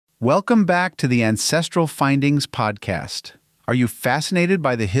Welcome back to the Ancestral Findings podcast. Are you fascinated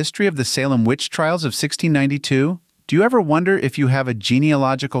by the history of the Salem Witch Trials of 1692? Do you ever wonder if you have a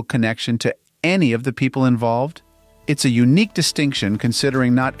genealogical connection to any of the people involved? It's a unique distinction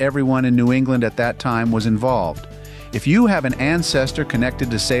considering not everyone in New England at that time was involved. If you have an ancestor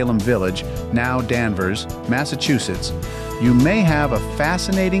connected to Salem Village, now Danvers, Massachusetts, you may have a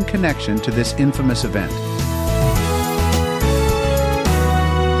fascinating connection to this infamous event.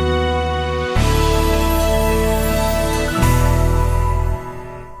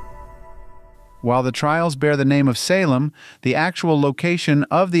 While the trials bear the name of Salem, the actual location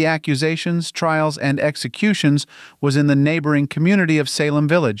of the accusations, trials, and executions was in the neighboring community of Salem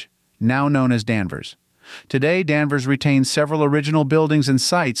Village, now known as Danvers. Today, Danvers retains several original buildings and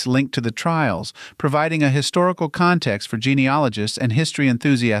sites linked to the trials, providing a historical context for genealogists and history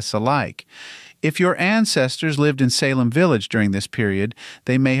enthusiasts alike. If your ancestors lived in Salem Village during this period,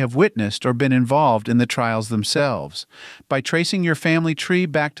 they may have witnessed or been involved in the trials themselves. By tracing your family tree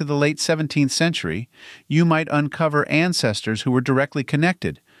back to the late 17th century, you might uncover ancestors who were directly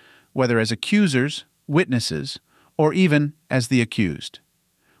connected, whether as accusers, witnesses, or even as the accused.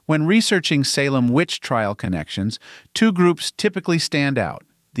 When researching Salem witch trial connections, two groups typically stand out: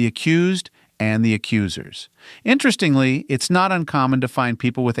 the accused and the accusers. Interestingly, it's not uncommon to find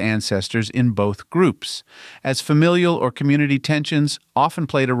people with ancestors in both groups, as familial or community tensions often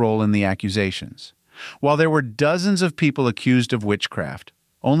played a role in the accusations. While there were dozens of people accused of witchcraft,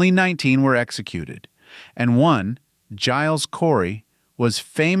 only 19 were executed, and one, Giles Corey, was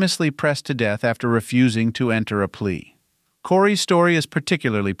famously pressed to death after refusing to enter a plea. Corey's story is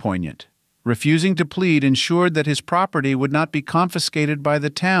particularly poignant. Refusing to plead ensured that his property would not be confiscated by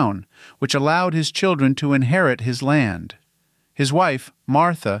the town, which allowed his children to inherit his land. His wife,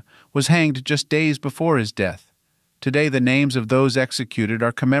 Martha, was hanged just days before his death. Today, the names of those executed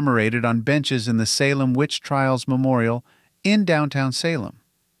are commemorated on benches in the Salem Witch Trials Memorial in downtown Salem.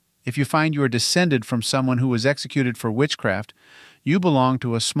 If you find you are descended from someone who was executed for witchcraft, you belong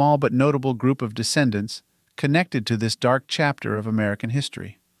to a small but notable group of descendants connected to this dark chapter of American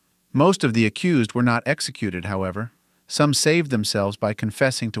history. Most of the accused were not executed, however. Some saved themselves by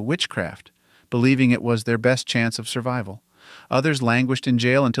confessing to witchcraft, believing it was their best chance of survival. Others languished in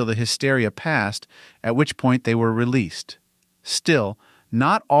jail until the hysteria passed, at which point they were released. Still,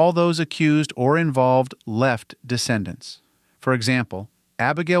 not all those accused or involved left descendants. For example,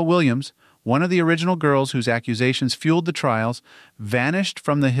 Abigail Williams, one of the original girls whose accusations fueled the trials, vanished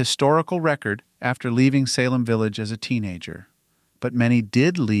from the historical record after leaving Salem Village as a teenager. But many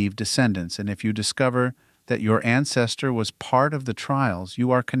did leave descendants, and if you discover that your ancestor was part of the trials, you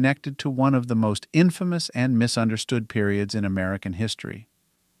are connected to one of the most infamous and misunderstood periods in American history.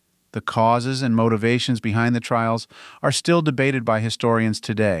 The causes and motivations behind the trials are still debated by historians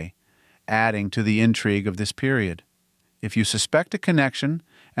today, adding to the intrigue of this period. If you suspect a connection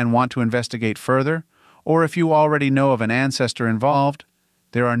and want to investigate further, or if you already know of an ancestor involved,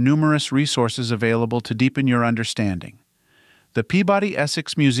 there are numerous resources available to deepen your understanding. The Peabody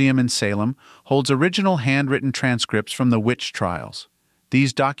Essex Museum in Salem holds original handwritten transcripts from the witch trials.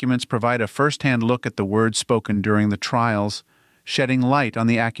 These documents provide a first-hand look at the words spoken during the trials, shedding light on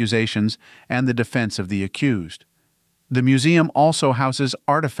the accusations and the defense of the accused. The museum also houses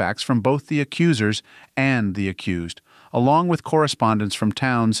artifacts from both the accusers and the accused, along with correspondence from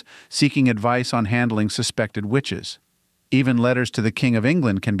towns seeking advice on handling suspected witches. Even letters to the King of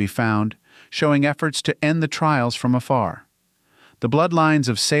England can be found, showing efforts to end the trials from afar. The Bloodlines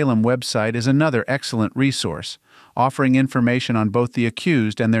of Salem website is another excellent resource, offering information on both the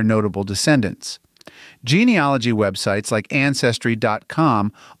accused and their notable descendants. Genealogy websites like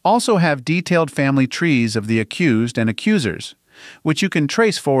Ancestry.com also have detailed family trees of the accused and accusers, which you can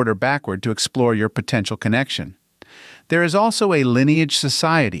trace forward or backward to explore your potential connection. There is also a lineage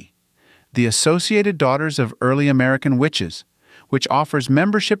society, the Associated Daughters of Early American Witches, which offers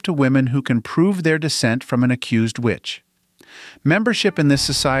membership to women who can prove their descent from an accused witch. Membership in this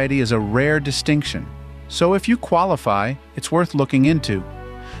society is a rare distinction, so if you qualify, it's worth looking into.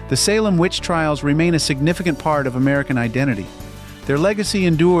 The Salem Witch Trials remain a significant part of American identity. Their legacy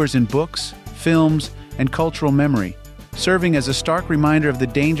endures in books, films, and cultural memory, serving as a stark reminder of the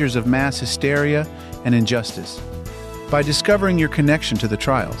dangers of mass hysteria and injustice. By discovering your connection to the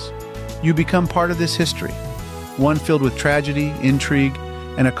trials, you become part of this history, one filled with tragedy, intrigue,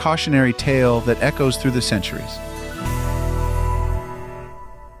 and a cautionary tale that echoes through the centuries.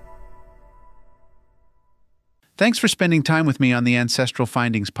 Thanks for spending time with me on the Ancestral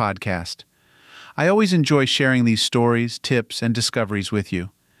Findings podcast. I always enjoy sharing these stories, tips, and discoveries with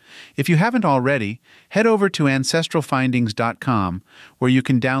you. If you haven't already, head over to ancestralfindings.com, where you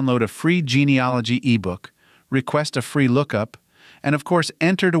can download a free genealogy ebook, request a free lookup, and of course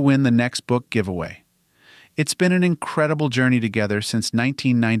enter to win the next book giveaway. It's been an incredible journey together since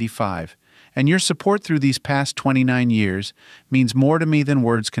 1995, and your support through these past 29 years means more to me than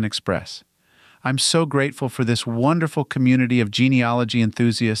words can express. I'm so grateful for this wonderful community of genealogy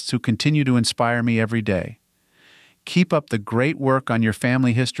enthusiasts who continue to inspire me every day. Keep up the great work on your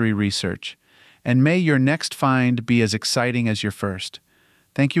family history research, and may your next find be as exciting as your first.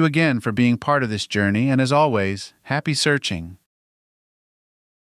 Thank you again for being part of this journey, and as always, happy searching.